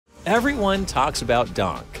Everyone talks about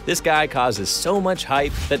Donk. This guy causes so much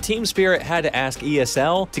hype that Team Spirit had to ask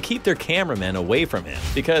ESL to keep their cameramen away from him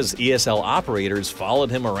because ESL operators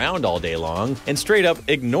followed him around all day long and straight up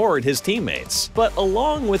ignored his teammates. But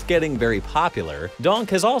along with getting very popular,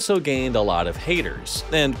 Donk has also gained a lot of haters.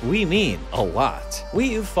 And we mean a lot.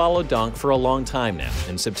 We've followed Donk for a long time now.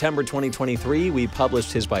 In September 2023, we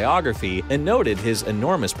published his biography and noted his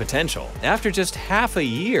enormous potential. After just half a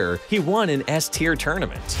year, he won an S-tier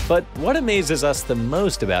tournament. But what amazes us the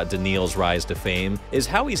most about Danil's rise to fame is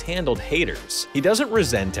how he's handled haters. He doesn't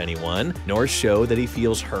resent anyone, nor show that he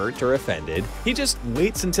feels hurt or offended. He just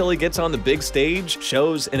waits until he gets on the big stage,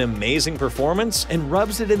 shows an amazing performance, and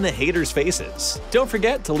rubs it in the haters' faces. Don't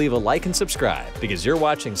forget to leave a like and subscribe, because you're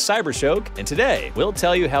watching CYBERSHOKE, and today we'll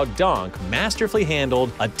tell you how Donk masterfully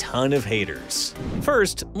handled a ton of haters.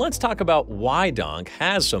 First, let's talk about why Donk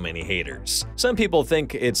has so many haters. Some people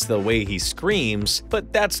think it's the way he screams,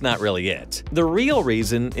 but that's not really it. The real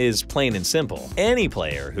reason is plain and simple. Any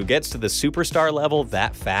player who gets to the superstar level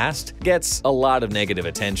that fast gets a lot of negative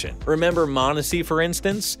attention. Remember m0NESY, for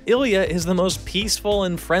instance? Ilya is the most peaceful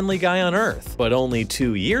and friendly guy on earth, but only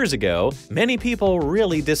 2 years ago, many people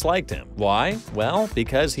really disliked him. Why? Well,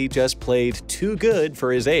 because he just played too good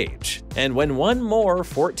for his age. And when one more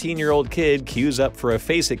 14-year-old kid queues up for a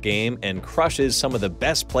FACEIT game and crushes some of the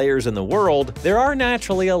best players in the world, there are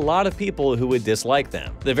naturally a lot of people who would dislike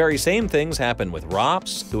them. The very same things happened with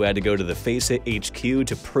Rops, who had to go to the FACEIT HQ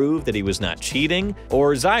to prove that he was not cheating,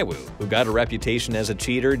 or ZywOo, who got a reputation as a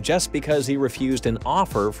cheater just because he refused an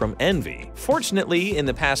offer from Envy. Fortunately, in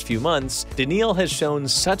the past few months, Danil has shown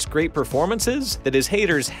such great performances that his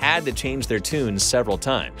haters had to change their tunes several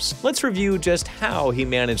times. Let's review just how he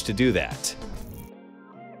managed to do that.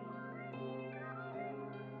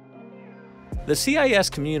 The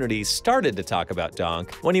CIS community started to talk about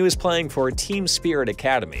Donk when he was playing for Team Spirit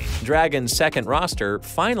Academy. Dragon's second roster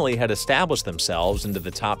finally had established themselves into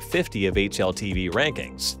the top 50 of HLTV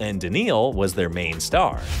rankings, and Danil was their main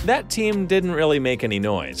star. That team didn't really make any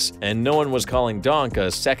noise, and no one was calling Donk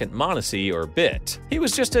a second m0NESY or Bit. He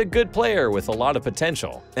was just a good player with a lot of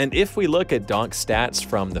potential. And if we look at Donk's stats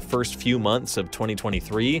from the first few months of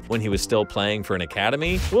 2023, when he was still playing for an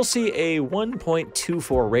academy, we'll see a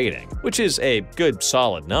 1.24 rating, which is a good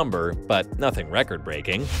solid number, but nothing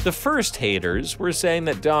record-breaking. The first haters were saying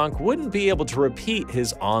that Donk wouldn't be able to repeat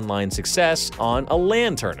his online success on a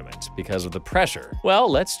LAN tournament because of the pressure.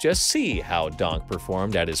 Well, let's just see how Donk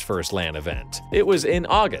performed at his first LAN event. It was in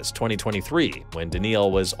August 2023, when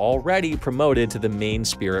Danil was already promoted to the main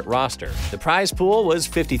Spirit roster. The prize pool was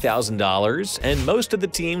 $50,000, and most of the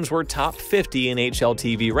teams were top 50 in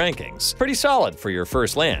HLTV rankings. Pretty solid for your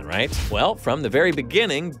first LAN, right? Well, from the very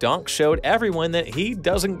beginning, Donk showed everyone that he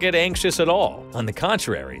doesn't get anxious at all. On the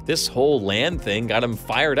contrary, this whole LAN thing got him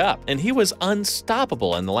fired up, and he was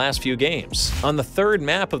unstoppable in the last few games. On the third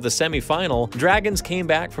map of the semi-final, Dragons came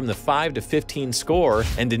back from the 5-15 score,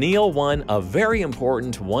 and Danil won a very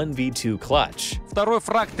important 1v2 clutch. Второй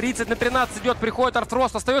фраг, 30-13 идет, приходит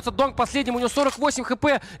Артфрост, остается Донк последним, у него 48 хп.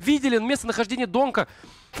 Видели местонахождение Донка.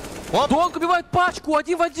 Донк убивает пачку,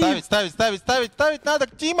 1 в 1. Ставить надо.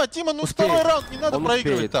 Тима, ну второй раунд, не надо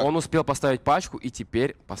проигрывать так. Он успел поставить пачку, и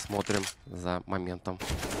теперь посмотрим за моментом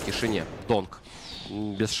в тишине. Донк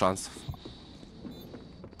без шансов.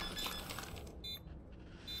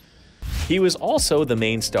 He was also the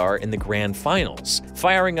main star in the Grand Finals,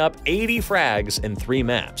 firing up 80 frags in 3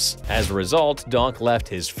 maps. As a result, Donk left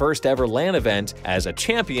his first ever LAN event as a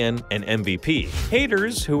champion and MVP.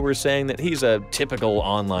 Haters, who were saying that he's a typical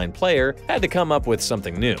online player, had to come up with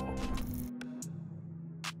something new.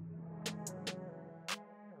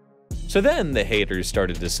 So then the haters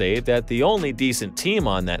started to say that the only decent team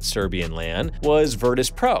on that Serbian LAN was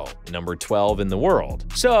Virtus.pro, number 12 in the world.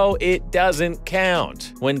 So it doesn't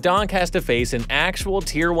count. When Donk has to face an actual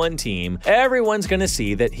Tier 1 team, everyone's gonna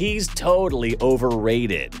see that he's totally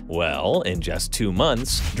overrated. Well, in just 2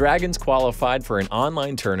 months, Dragons qualified for an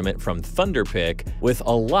online tournament from Thunderpick with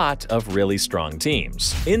a lot of really strong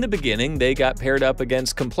teams. In the beginning, they got paired up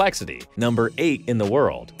against Complexity, number 8 in the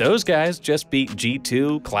world. Those guys just beat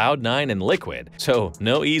G2, Cloud9, and Liquid, so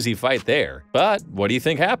no easy fight there. But what do you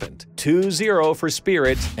think happened? 2-0 for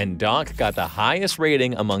Spirit, and Donk got the highest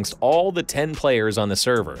rating amongst all the 10 players on the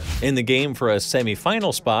server. In the game for a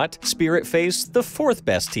semi-final spot, Spirit faced the 4th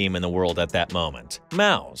best team in the world at that moment,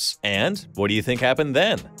 MOUZ. And what do you think happened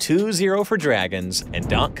then? 2-0 for Dragons, and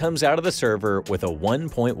Donk comes out of the server with a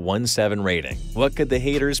 1.17 rating. What could the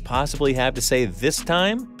haters possibly have to say this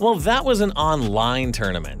time? Well, that was an online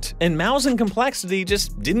tournament, and MOUZ and Complexity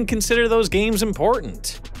just didn't consider those games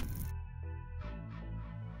important.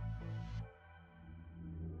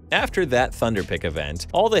 After that Thunderpick event,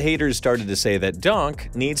 all the haters started to say that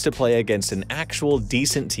Donk needs to play against an actual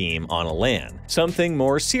decent team on a LAN, something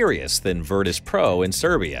more serious than Virtus Pro in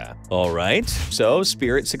Serbia. Alright, so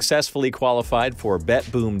Spirit successfully qualified for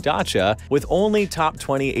Bet Boom Dacha with only top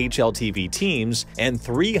 20 HLTV teams and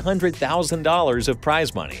 $300,000 of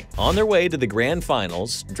prize money. On their way to the grand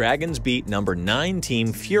finals, Dragons beat number 9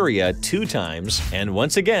 team Furia 2 times and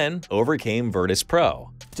once again overcame Virtus Pro.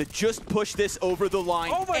 To just push this over the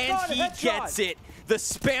line, and he gets it. The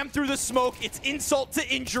spam through the smoke, it's insult to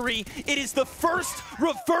injury. It is the first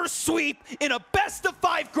reverse sweep in a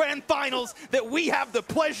best-of-5 grand finals that we have the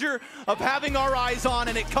pleasure of having our eyes on,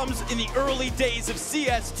 and it comes in the early days of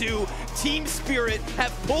CS2. Team Spirit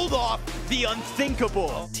have pulled off the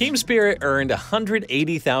unthinkable. Team Spirit earned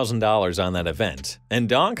 $180,000 on that event, and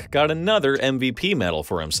Donk got another MVP medal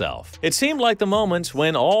for himself. It seemed like the moment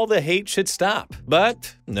when all the hate should stop,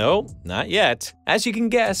 but no, not yet. As you can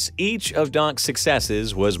guess, each of Donk's successes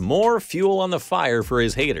was more fuel on the fire for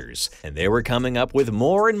his haters, and they were coming up with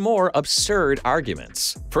more and more absurd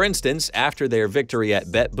arguments. For instance, after their victory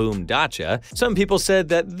at Bet Boom Dacha, some people said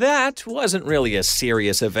that wasn't really a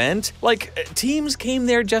serious event. Like, teams came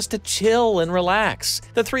there just to chill and relax.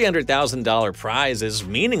 The $300,000 prize is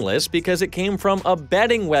meaningless because it came from a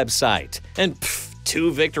betting website. And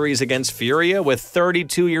 2 victories against Furia with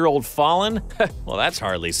 32-year-old Fallen? Well, that's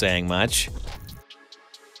hardly saying much.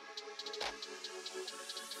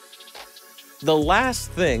 The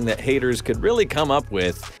last thing that haters could really come up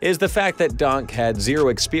with is the fact that Donk had 0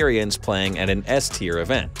 experience playing at an S-tier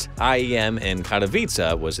event. IEM in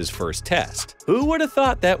Katowice was his first test. Who would have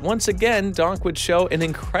thought that once again Donk would show an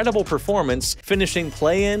incredible performance, finishing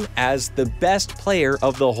play-in as the best player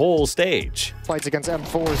of the whole stage? Fights against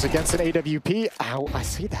M4s, against an AWP. Ow, I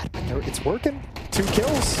see that, but it's working. 2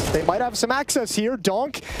 kills. They might have some access here.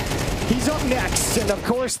 Donk, he's up next, and of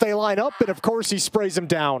course they line up, and of course he sprays him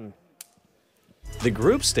down. The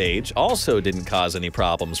group stage also didn't cause any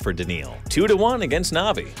problems for Danil. 2-1 against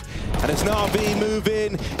Na'Vi. And as Na'Vi move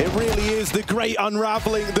in, it really is the great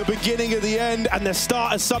unraveling, the beginning of the end, and the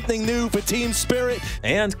start of something new for Team Spirit.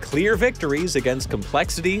 And clear victories against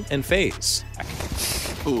Complexity and FaZe.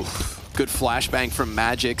 Ooh. Good flashbang from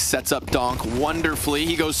Magic, sets up Donk wonderfully.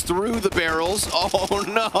 He goes through the barrels. Oh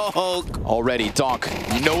no! Already, Donk,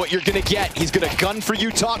 you know what you're gonna get. He's gonna gun for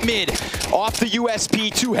you top mid. Off the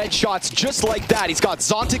USP, 2 headshots just like that. He's got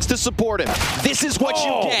Zontix to support him. This is what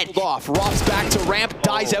you get. Off, Rob's back to ramp,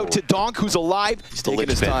 dies out to Donk, who's alive. He's taking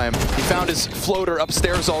his time. He found his floater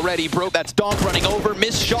upstairs already. Broke, that's Donk running over,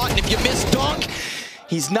 missed shot, and if you miss Donk,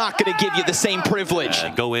 he's not gonna give you the same privilege.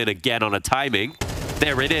 Go in again on a timing.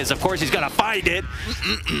 There it is. Of course, he's going to find it.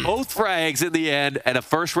 Both frags in the end, and a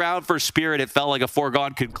first round for Spirit. It felt like a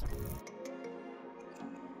foregone conclusion.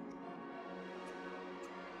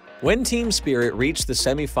 When Team Spirit reached the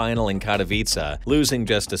semi-final in Katowice, losing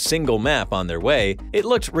just a single map on their way, it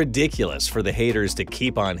looked ridiculous for the haters to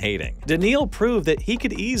keep on hating. Danil proved that he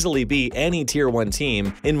could easily beat any Tier 1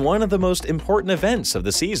 team in one of the most important events of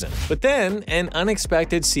the season. But then, an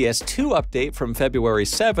unexpected CS2 update from February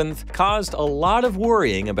 7th caused a lot of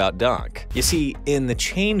worrying about Donk. You see, in the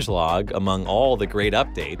changelog, among all the great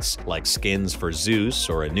updates, like skins for Zeus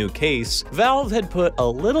or a new case, Valve had put a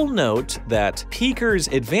little note that Peeker's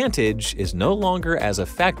advantage is no longer as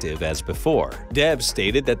effective as before. Devs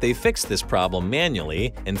stated that they fixed this problem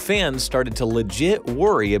manually, and fans started to legit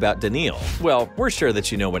worry about Danil. Well, we're sure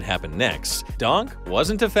that you know what happened next. Donk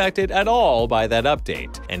wasn't affected at all by that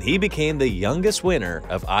update, and he became the youngest winner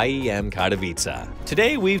of IEM Katowice.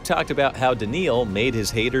 Today, we've talked about how Danil made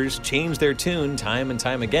his haters change their tune time and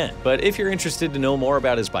time again. But if you're interested to know more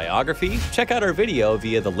about his biography, check out our video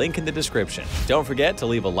via the link in the description. Don't forget to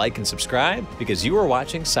leave a like and subscribe because you are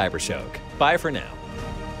watching CYBERSHOKE. Bye for now.